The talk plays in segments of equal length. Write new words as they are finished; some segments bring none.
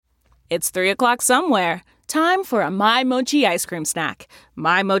It's 3 o'clock somewhere. Time for a My Mochi ice cream snack.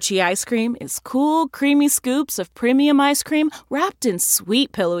 My Mochi ice cream is cool, creamy scoops of premium ice cream wrapped in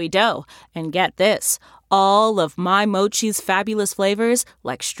sweet, pillowy dough. And get this, all of My Mochi's fabulous flavors,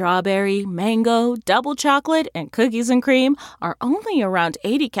 like strawberry, mango, double chocolate, and cookies and cream, are only around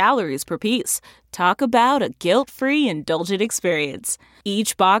 80 calories per piece. Talk about a guilt-free, indulgent experience.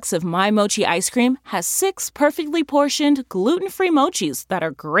 Each box of My Mochi ice cream has 6 perfectly portioned, gluten-free mochis that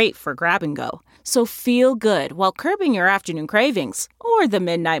are great for grab and go. So feel good while curbing your afternoon cravings or the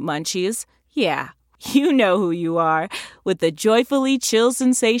midnight munchies. Yeah, you know who you are with the joyfully chill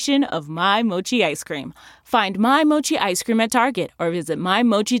sensation of My Mochi ice cream. Find My Mochi ice cream at Target or visit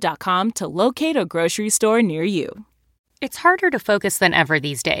MyMochi.com to locate a grocery store near you. It's harder to focus than ever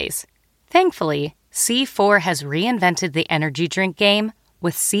these days. Thankfully, C4 has reinvented the energy drink game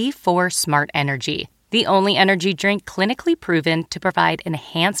with C4 Smart Energy, the only energy drink clinically proven to provide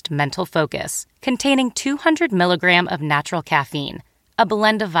enhanced mental focus, containing 200 milligrams of natural caffeine, a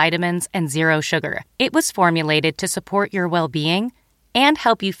blend of vitamins, and 0 sugar. It was formulated to support your well-being and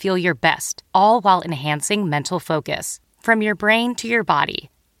help you feel your best, all while enhancing mental focus. From your brain to your body,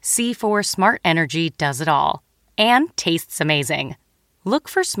 C4 Smart Energy does it all and tastes amazing. Look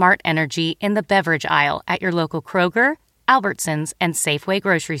for Smart Energy in the beverage aisle at your local Kroger, Albertsons, and Safeway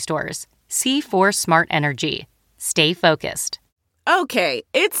grocery stores. C4 Smart Energy. Stay focused. Okay,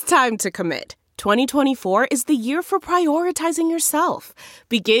 it's time to commit. 2024 is the year for prioritizing yourself.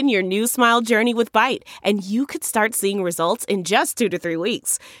 Begin your new smile journey with Byte, and you could start seeing results in just 2 to 3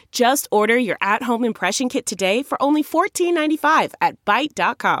 weeks. Just order your at-home impression kit today for only $14.95 at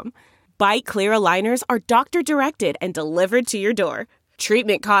Byte.com. Byte clear aligners are doctor-directed and delivered to your door.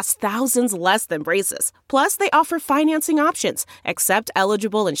 Treatment costs thousands less than braces. Plus, they offer financing options, accept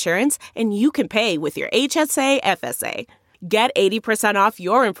eligible insurance, and you can pay with your HSA FSA. Get 80% off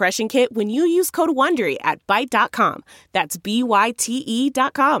your impression kit when you use code WONDERY at Byte.com. That's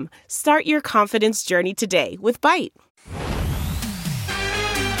BYTE.com. Start your confidence journey today with Byte.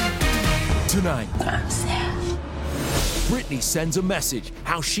 Tonight, I'm sad. Britney sends a message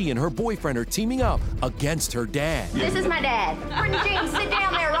how she and her boyfriend are teaming up against her dad. This is my dad. Britney Jean, sit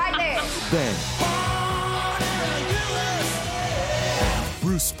down there, right there. Then,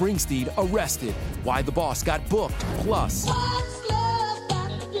 Bruce Springsteen arrested, why the boss got booked, plus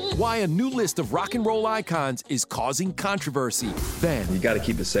why a new list of rock and roll icons is causing controversy. Then, you gotta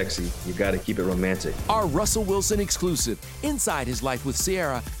keep it sexy. You gotta keep it romantic. our Russell Wilson exclusive, inside his life with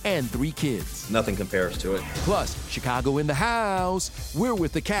Ciara and 3 kids. Nothing compares to it. Plus, Chicago in the house. We're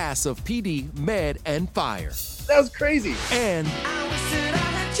with the cast of PD, Med, and Fire. That was crazy. And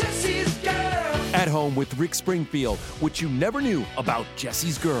At Home with Rick Springfield, what you never knew about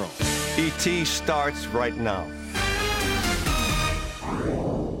Jesse's Girl. E.T. starts right now.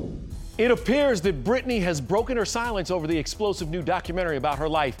 It appears that Britney has broken her silence over the explosive new documentary about her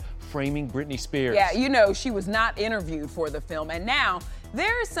life, Framing Britney Spears. Yeah, you know, she was not interviewed for the film, and now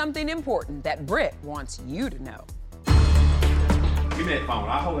there is something important that Brit wants you to know. Give me that phone.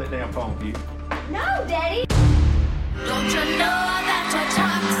 I'll hold that damn phone for you. No, Daddy. Don't you know that you're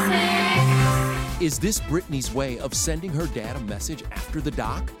toxic? Is this Britney's way of sending her dad a message after the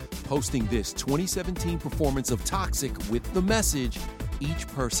doc? Posting this 2017 performance of Toxic with the message, each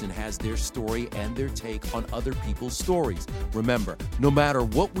person has their story and their take on other people's stories. Remember, no matter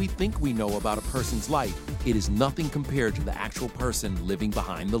what we think we know about a person's life, it is nothing compared to the actual person living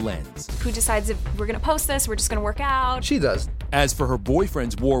behind the lens. Who decides if we're gonna post this, we're just gonna work out? She does. As for her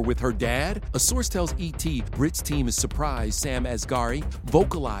boyfriend's war with her dad, a source tells ET Brit's team is surprised Sam Asghari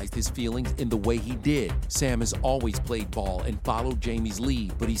vocalized his feelings in the way he did. Sam has always played ball and followed Jamie's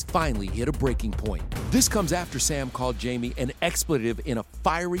lead, but he's finally hit a breaking point. This comes after Sam called Jamie an expletive in a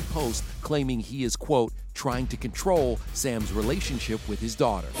fiery post claiming he is, quote, trying to control Sam's relationship with his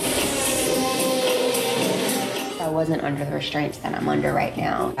daughter. I wasn't under the restraints that I'm under right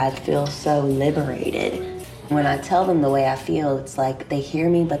now. I feel so liberated. When I tell them the way I feel, it's like they hear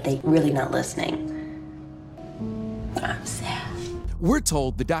me, but they really not listening. I'm sad. We're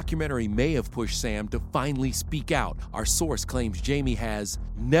told the documentary may have pushed Sam to finally speak out. Our source claims Jamie has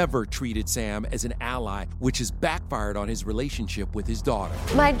never treated Sam as an ally, which has backfired on his relationship with his daughter.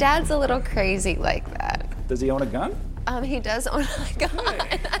 My dad's a little crazy like that. Does he own a gun? He does own a gun.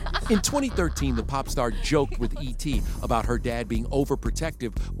 In 2013, the pop star joked with E.T. about her dad being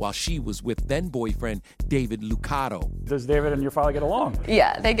overprotective while she was with then-boyfriend David Lucado. Does David and your father get along?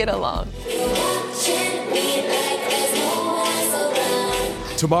 Yeah, they get along.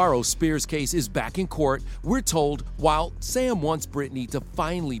 Tomorrow, Spears' case is back in court. We're told while Sam wants Britney to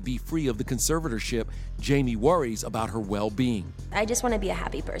finally be free of the conservatorship, Jamie worries about her well-being. I just want to be a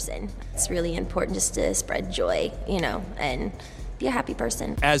happy person. It's really important just to spread joy, and be a happy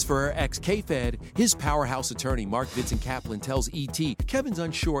person. As for her ex K-Fed, his powerhouse attorney Mark Vincent Kaplan tells E.T. Kevin's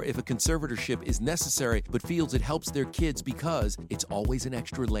unsure if a conservatorship is necessary, but feels it helps their kids because it's always an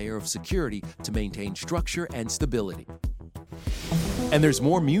extra layer of security to maintain structure and stability. And there's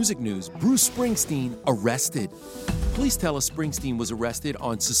more music news. Bruce Springsteen arrested. Police tell us Springsteen was arrested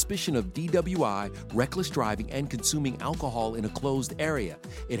on suspicion of DWI, reckless driving, and consuming alcohol in a closed area.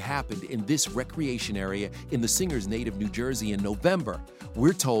 It happened in this recreation area in the singer's native New Jersey in November.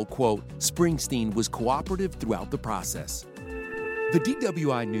 We're told, quote, Springsteen was cooperative throughout the process. The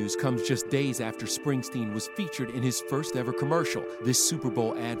DWI news comes just days after Springsteen was featured in his first ever commercial, this Super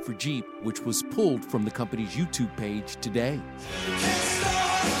Bowl ad for Jeep, which was pulled from the company's YouTube page today.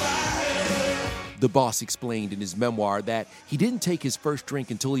 The boss explained in his memoir that he didn't take his first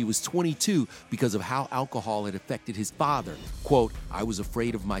drink until he was 22 because of how alcohol had affected his father. Quote, I was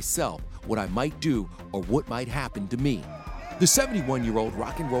afraid of myself, what I might do, or what might happen to me. The 71-year-old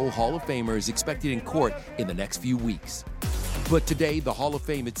Rock and Roll Hall of Famer is expected in court in the next few weeks. But today, the Hall of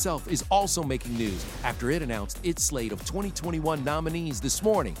Fame itself is also making news after it announced its slate of 2021 nominees this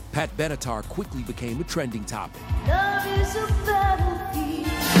morning. Pat Benatar quickly became a trending topic. Love is a battlefield.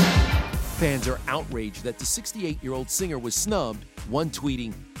 Fans are outraged that the 68-year-old singer was snubbed, one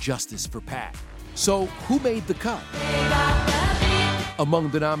tweeting, "Justice for Pat." So, who made the cut? Among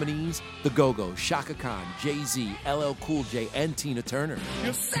the nominees, the Go-Go's, Chaka Khan, Jay-Z, LL Cool J, and Tina Turner.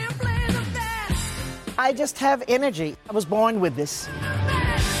 I just have energy. I was born with this.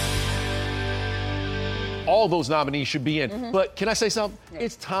 All those nominees should be in. But can I say something? Yeah.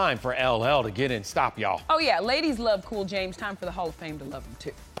 It's time for LL to get in. Stop, y'all. Oh, yeah. Ladies love Cool James. Time for the Hall of Fame to love him,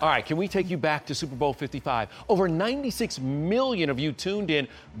 too. All right, can we take you back to Super Bowl 55? Over 96 million of you tuned in,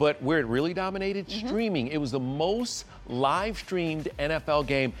 but where it really dominated? Streaming. It was the most live-streamed NFL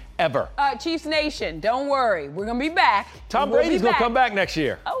game ever. Chiefs Nation, don't worry. We're going to be back. Tom Brady's going to come back next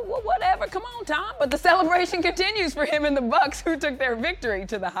year. Oh, well, whatever. Come on, Tom. But the celebration continues for him and the Bucs, who took their victory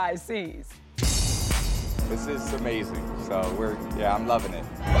to the high seas. This is amazing. So I'm loving it.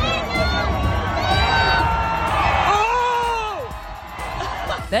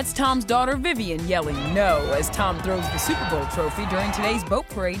 That's Tom's daughter Vivian yelling no as Tom throws the Super Bowl trophy during today's boat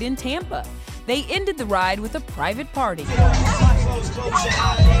parade in Tampa. They ended the ride with a private party.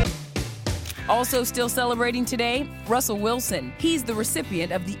 Also still celebrating today, Russell Wilson. He's the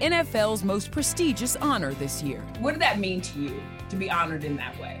recipient of the NFL's most prestigious honor this year. What did that mean to you, to be honored in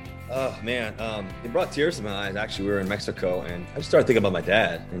that way? Oh, man. It brought tears to my eyes. Actually, we were in Mexico, and I just started thinking about my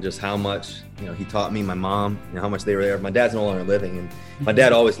dad and just how much, he taught me, my mom, how much they were there. My dad's no longer living, and my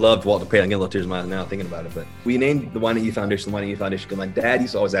dad always loved Walter Payton. I'm getting a little tears in my eyes now thinking about it, but we named the Why Not You Foundation the Why Not You Foundation because my dad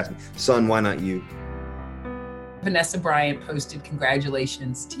used to always ask me, son, why not you? Vanessa Bryant posted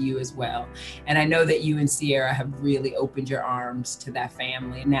congratulations to you as well. And I know that you and Ciara have really opened your arms to that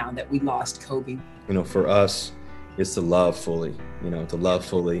family now that we lost Kobe. For us, it's to love fully, and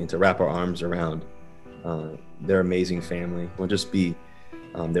to wrap our arms around their amazing family. We'll just be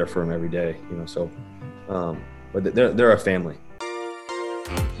there for them every day, but they're a family.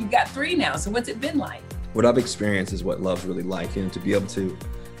 You've got 3 now, so what's it been like? What I've experienced is what love's really like, to be able to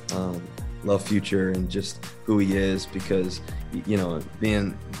love Future and just who he is, because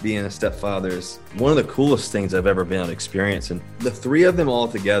being a stepfather is one of the coolest things I've ever been able to experience, and the 3 of them all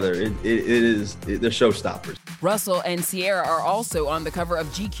together, they're showstoppers. Russell and Ciara are also on the cover of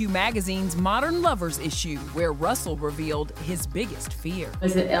GQ magazine's Modern Lovers issue, where Russell revealed his biggest fear.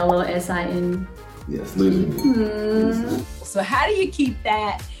 Is it LOSIN? Yes, losing. So how do you keep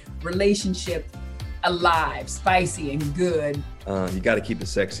that relationship alive, spicy, and good? You got to keep it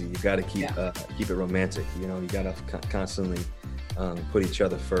sexy. You got to keep it romantic. You got to constantly put each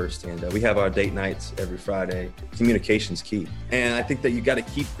other first. And we have our date nights every Friday. Communication's key. And I think that you got to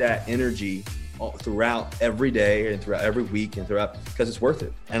keep that energy throughout every day and throughout every week and throughout, because it's worth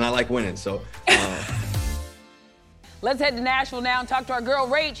it. And I like winning, so. Let's head to Nashville now and talk to our girl,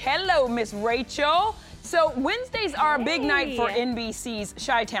 Rach. Hello, Miss Rachel. So Wednesdays are a big night for NBC's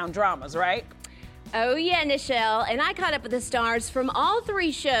Chi-Town dramas, right? Oh yeah, Nichelle, and I caught up with the stars from all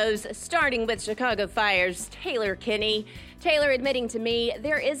 3 shows, starting with Chicago Fire's Taylor Kinney. Taylor admitting to me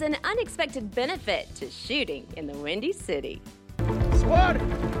there is an unexpected benefit to shooting in the Windy City. Squad!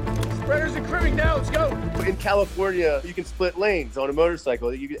 Spreaders and cribbing now, let's go! In California, you can split lanes on a motorcycle,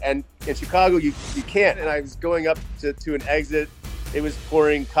 and in Chicago, you can't. And I was going up to an exit, It was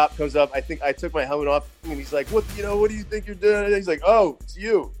pouring. Cop comes up. I think I took my helmet off, and he's like, "What? Do you think you're doing?" And he's like, "Oh, it's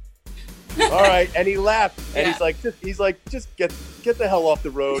you." All right, and he laughed, and he's like, just get the hell off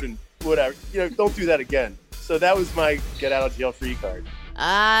the road and whatever. Don't do that again. So that was my get out of jail free card.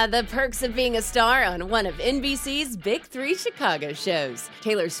 The perks of being a star on one of NBC's Big 3 Chicago shows.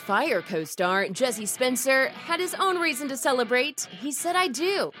 Taylor's Fire co-star, Jesse Spencer, had his own reason to celebrate. He said "I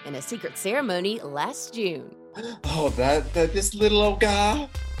do" in a secret ceremony last June. Oh, this little old guy.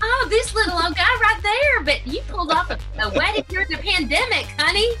 Oh, this little old guy right there. But you pulled off a wedding during the pandemic,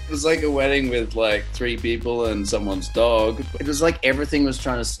 honey. It was like a wedding with like 3 people and someone's dog. It was like everything was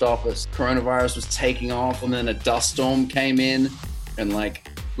trying to stop us. Coronavirus was taking off, and then a dust storm came in, and like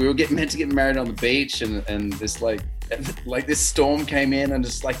we were meant to get married on the beach, and this this storm came in and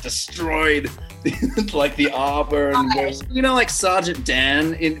just like destroyed the arbor, and like Sergeant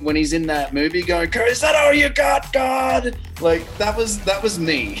Dan when he's in that movie going, "Is that all you got, God?" Like that was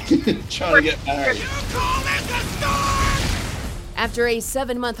me trying to get married. After a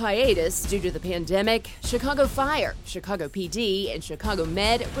 7-month hiatus due to the pandemic, Chicago Fire, Chicago PD, and Chicago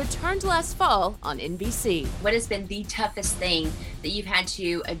Med returned last fall on NBC. What has been the toughest thing that you've had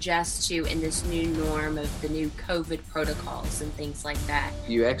to adjust to in this new norm of the new COVID protocols and things like that?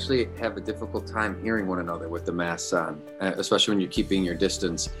 You actually have a difficult time hearing one another with the masks on, especially when you're keeping your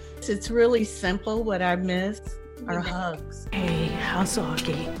distance. It's really simple. What I miss are hugs. Hey, how's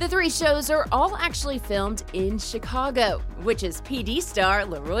Augie? The 3 shows are all actually filmed in Chicago, which is PD star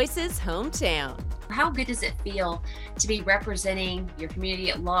LaRoyce's hometown. How good does it feel to be representing your community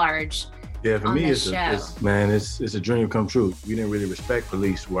at large? Yeah, for me, it's a dream come true. We didn't really respect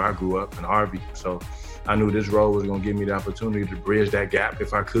police where I grew up in Harvey, so I knew this role was going to give me the opportunity to bridge that gap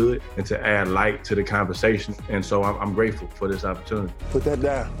if I could and to add light to the conversation. And so I'm grateful for this opportunity. Put that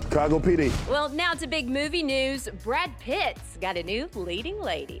down. Chicago PD. Well, now to big movie news. Brad Pitt's got a new leading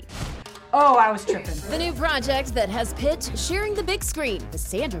lady. Oh, I was tripping. The new project that has Pitt sharing the big screen with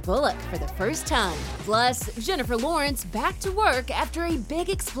Sandra Bullock for the first time. Plus, Jennifer Lawrence back to work after a big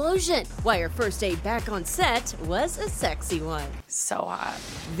explosion. Why her first day back on set was a sexy one. So hot.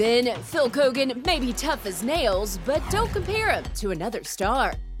 Then Phil Kogan may be tough as nails, but don't compare him to another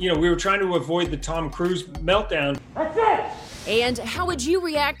star. We were trying to avoid the Tom Cruise meltdown. That's it! And how would you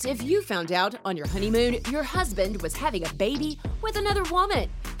react if you found out on your honeymoon your husband was having a baby with another woman?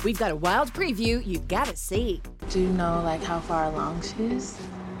 We've got a wild preview you've got to see. Do you know how far along she is?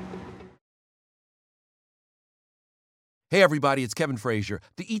 Hey, everybody, it's Kevin Frazier.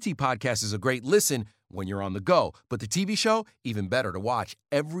 The ET Podcast is a great listen when you're on the go, but the TV show, even better to watch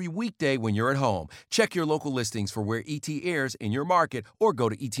every weekday when you're at home. Check your local listings for where ET airs in your market or go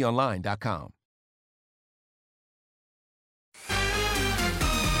to etonline.com.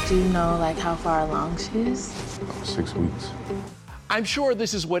 Do you know how far along she is? 6 weeks. I'm sure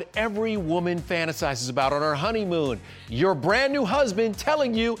this is what every woman fantasizes about on her honeymoon. Your brand new husband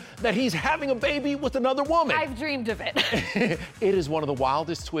telling you that he's having a baby with another woman. I've dreamed of it. It is one of the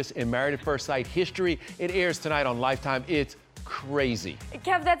wildest twists in Married at First Sight history. It airs tonight on Lifetime. It's crazy.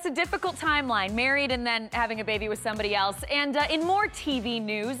 Kev, that's a difficult timeline, married and then having a baby with somebody else. And in more TV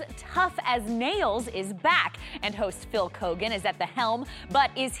news, Tough as Nails is back, and host Phil Kogan is at the helm.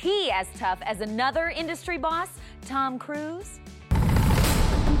 But is he as tough as another industry boss, Tom Cruise?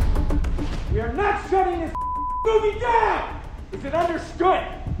 We are not shutting this movie down! Is it understood?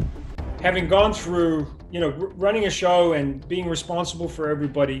 Having gone through, running a show and being responsible for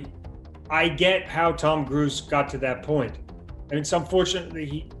everybody, I get how Tom Cruise got to that point. I mean, it's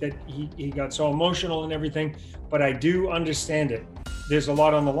unfortunately he got so emotional and everything, but I do understand it. There's a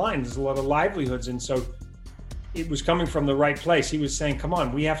lot on the line. There's a lot of livelihoods, and so it was coming from the right place. He was saying, come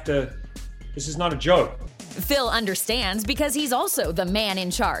on, this is not a joke. Phil understands because he's also the man in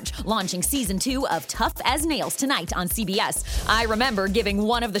charge, launching season 2 of Tough as Nails tonight on CBS. I remember giving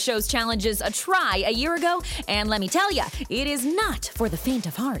one of the show's challenges a try a year ago, and let me tell you, it is not for the faint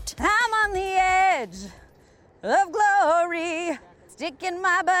of heart. I'm on the edge of glory, sticking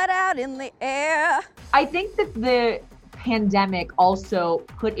my butt out in the air. I think that the pandemic also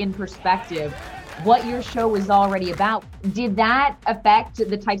put in perspective what your show was already about. Did that affect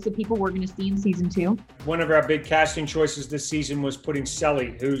the types of people we're going to see in season 2? One of our big casting choices this season was putting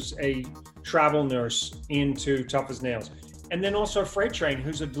Selly, who's a travel nurse, into Tough as Nails. And then also Freight Train,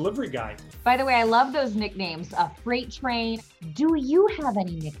 who's a delivery guy. By the way, I love those nicknames. Freight Train. Do you have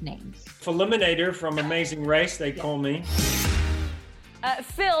any nicknames? Feliminator from Amazing Race, they call me.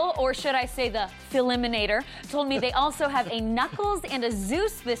 Phil, or should I say the Philiminator, told me they also have a Knuckles and a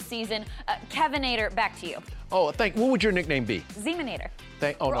Zeus this season. Kevinator, back to you. Oh, what would your nickname be? Zeminator.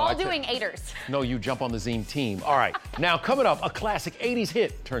 We're all doing 8ers. No, you jump on the Zeme team. All right, now coming up, a classic 80s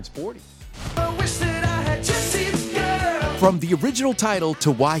hit turns 40. From the original title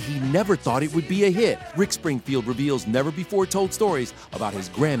to why he never thought it would be a hit, Rick Springfield reveals never-before-told stories about his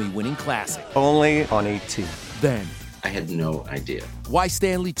Grammy-winning classic. Only on ET. Then, I had no idea. Why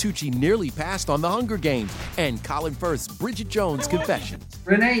Stanley Tucci nearly passed on the Hunger Games, and Colin Firth's Bridget Jones' Confessions.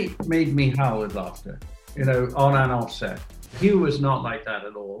 Renee made me howl with laughter, on and off set. Hugh was not like that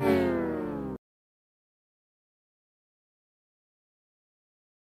at all.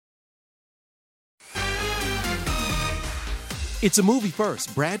 It's a movie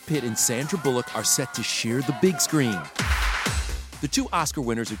first. Brad Pitt and Sandra Bullock are set to share the big screen. The two Oscar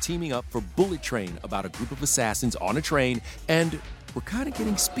winners are teaming up for Bullet Train, about a group of assassins on a train, and we're kind of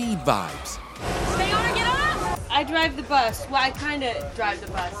getting Speed vibes. Stay on or get off! I drive the bus. Well, I kind of drive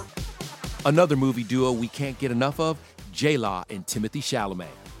the bus. Another movie duo we can't get enough of, J-Law and Timothy Chalamet.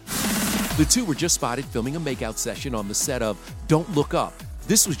 The two were just spotted filming a makeout session on the set of Don't Look Up.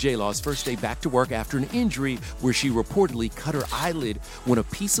 This was J-Law's first day back to work after an injury where she reportedly cut her eyelid when a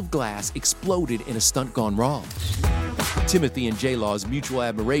piece of glass exploded in a stunt gone wrong. Timothy and J-Law's mutual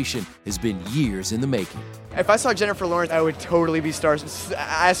admiration has been years in the making. If I saw Jennifer Lawrence, I would totally be as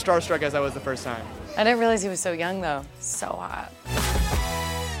starstruck as I was the first time. I didn't realize he was so young, though. So hot.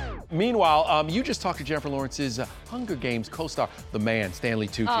 Meanwhile, you just talked to Jennifer Lawrence's Hunger Games co-star, the man, Stanley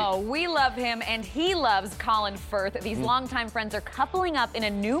Tucci. Oh, we love him, and he loves Colin Firth. These longtime friends are coupling up in a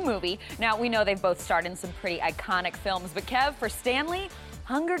new movie. Now, we know they've both starred in some pretty iconic films, but Kev, for Stanley,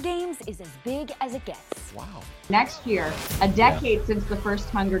 Hunger Games is as big as it gets. Wow. Next year, a decade since the first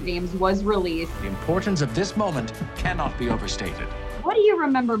Hunger Games was released. The importance of this moment cannot be overstated. What do you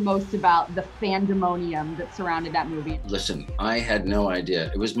remember most about the fandemonium that surrounded that movie? Listen, I had no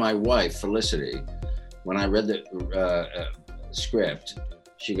idea. It was my wife, Felicity, when I read the script,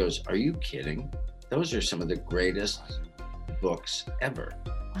 she goes, "Are you kidding? Those are some of the greatest books ever.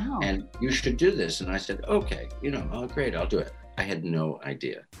 Wow. And you should do this." And I said, okay, great, I'll do it. I had no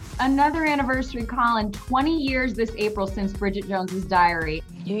idea. Another anniversary, Colin, 20 years this April since Bridget Jones's Diary.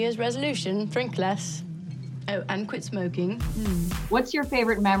 New Year's resolution, drink less. Oh, and quit smoking. What's your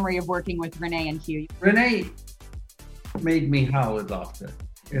favorite memory of working with Renee and Hugh? Renee made me howl with laughter,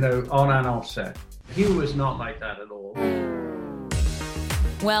 on and off set. Hugh was not like that at all.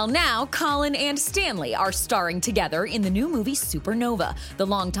 Well, now Colin and Stanley are starring together in the new movie Supernova. The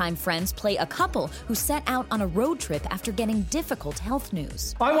longtime friends play a couple who set out on a road trip after getting difficult health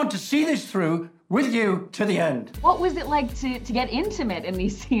news. I want to see this through with you to the end. What was it like to get intimate in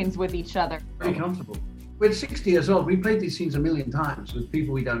these scenes with each other? Very comfortable. We're 60 years old. We played these scenes a million times with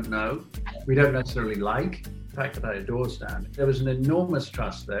people we don't know, we don't necessarily like. The fact that I adore Stan. There was an enormous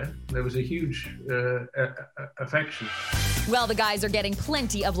trust there. There was a huge affection. Well, the guys are getting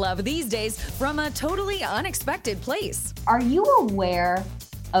plenty of love these days from a totally unexpected place. Are you aware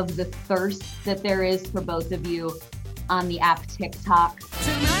of the thirst that there is for both of you on the app TikTok?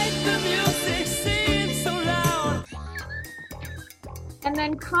 Tonight the music seems so loud. And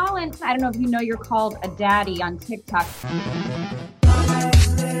then Colin, I don't know if you know, you're called a daddy on TikTok.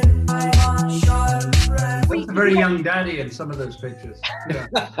 Looks a very young daddy in some of those pictures.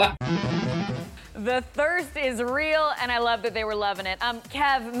 Yeah. The thirst is real, and I love that they were loving it.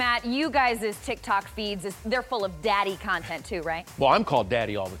 Kev, Matt, you guys' TikTok feeds, they're full of daddy content too, right? Well, I'm called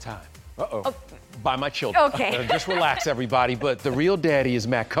daddy all the time. Uh-oh. By my children. Okay. Just relax, everybody. But the real daddy is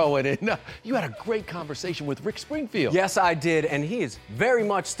Matt Cohen, and you had a great conversation with Rick Springfield. Yes, I did, and he is very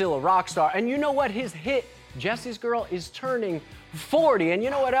much still a rock star. And you know what? His hit, Jesse's Girl, is turning 40. And you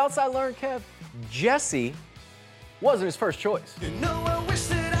know what else I learned, Kev? Jesse wasn't his first choice. I wish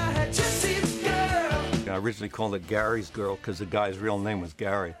that I had Jesse's girl. I originally called it Gary's Girl because the guy's real name was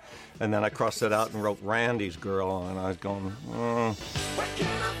Gary. And then I crossed it out and wrote Randy's Girl, and I was going,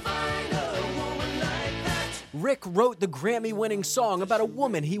 Rick wrote the Grammy-winning song about a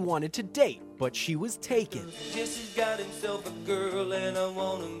woman he wanted to date, but she was taken. Jesse's got himself a girl, and I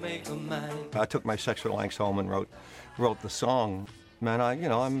want to make her mine. I took my sexual angst home and wrote the song. Man,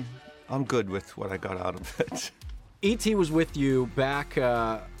 I'm good with what I got out of it. E.T. was with you back in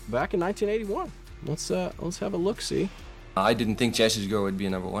 1981. Let's have a look-see. I didn't think Jesse's Girl would be a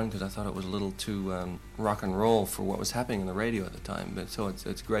 #1 because I thought it was a little too rock and roll for what was happening on the radio at the time. But so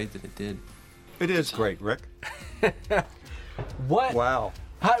it's great that it did. It is great, Rick. What? Wow.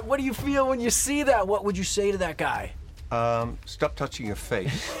 What do you feel when you see that? What would you say to that guy? Stop touching your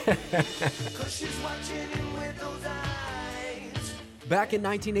face. Back in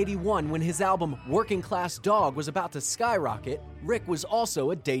 1981, when his album Working Class Dog was about to skyrocket, Rick was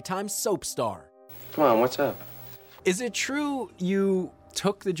also a daytime soap star. Come on, what's up? Is it true you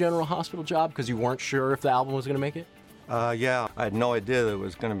took the General Hospital job because you weren't sure if the album was going to make it? Yeah, I had no idea that it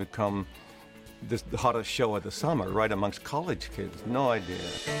was going to become the hottest show of the summer, right amongst college kids. No idea.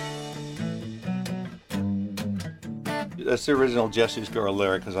 That's the original Jesse's Girl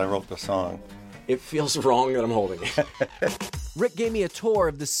lyric because I wrote the song. It feels wrong that I'm holding it. Rick gave me a tour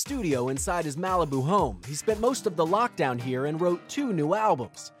of the studio inside his Malibu home. He spent most of the lockdown here and wrote 2 new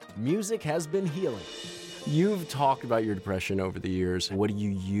albums. Music has been healing. You've talked about your depression over the years. What do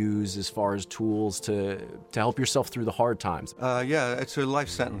you use as far as tools to help yourself through the hard times? Yeah, it's a life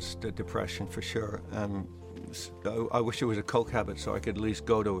sentence, depression, for sure. I wish it was a coke habit so I could at least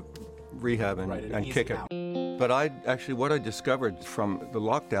go to rehab and kick it. But what I discovered from the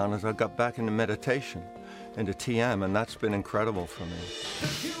lockdown is I got back into meditation, into TM, and that's been incredible for me.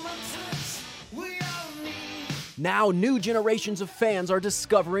 Now new generations of fans are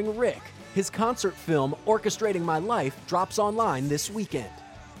discovering Rick. His concert film, Orchestrating My Life, drops online this weekend.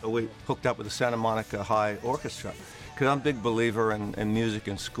 We hooked up with the Santa Monica High Orchestra, because I'm a big believer in music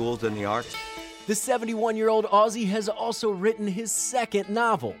and schools and the arts. The 71-year-old Aussie has also written his second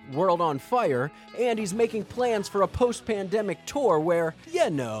novel, World on Fire, and he's making plans for a post-pandemic tour where,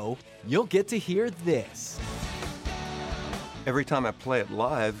 you'll get to hear this. Every time I play it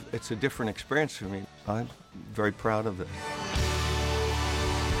live, it's a different experience for me. I'm very proud of it.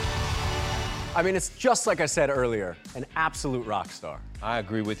 I mean, it's just like I said earlier, an absolute rock star. I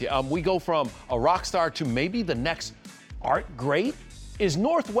agree with you. We go from a rock star to maybe the next art great. Is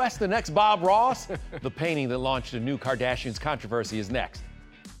Northwest the next Bob Ross? The painting that launched a new Kardashians controversy is next.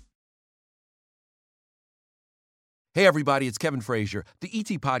 Hey, everybody, it's Kevin Frazier. The ET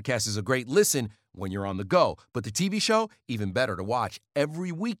Podcast is a great listen when you're on the go, but the TV show, even better to watch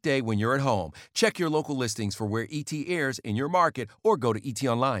every weekday when you're at home. Check your local listings for where ET airs in your market or go to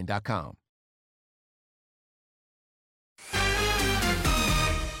etonline.com.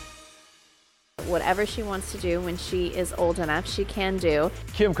 Whatever she wants to do when she is old enough, she can do.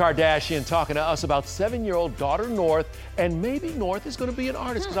 Kim Kardashian talking to us about 7-year-old daughter North, and maybe North is going to be an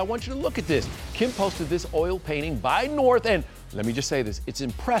artist, because I want you to look at this. Kim posted this oil painting by North, and let me just say this, it's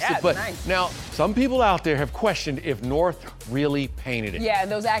impressive, but nice. Now some people out there have questioned if North really painted it. Yeah,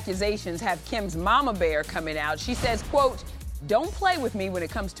 and those accusations have Kim's mama bear coming out. She says, quote, "Don't play with me when it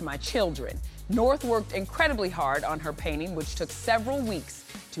comes to my children." North worked incredibly hard on her painting, which took several weeks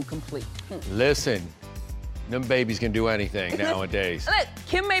to complete. Listen, them babies can do anything nowadays.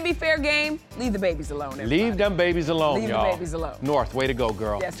 Kim may be fair game. Leave the babies alone, everybody. Leave them babies alone, y'all. Leave the babies alone. North, way to go,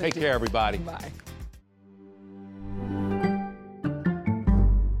 girl. Yes, take care, everybody. Bye.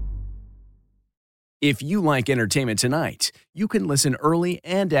 If you like Entertainment Tonight, you can listen early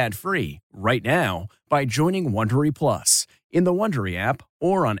and ad-free right now by joining Wondery Plus in the Wondery app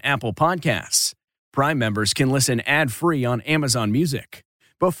or on Apple Podcasts. Prime members can listen ad-free on Amazon Music.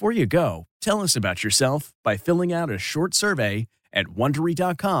 Before you go, tell us about yourself by filling out a short survey at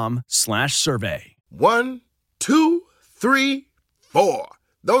Wondery.com/survey. 1, 2, 3, 4.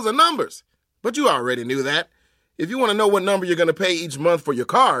 Those are numbers, but you already knew that. If you want to know what number you're going to pay each month for your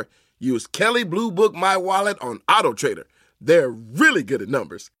car, use Kelley Blue Book My Wallet on Auto Trader. They're really good at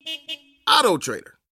numbers. Auto Trader.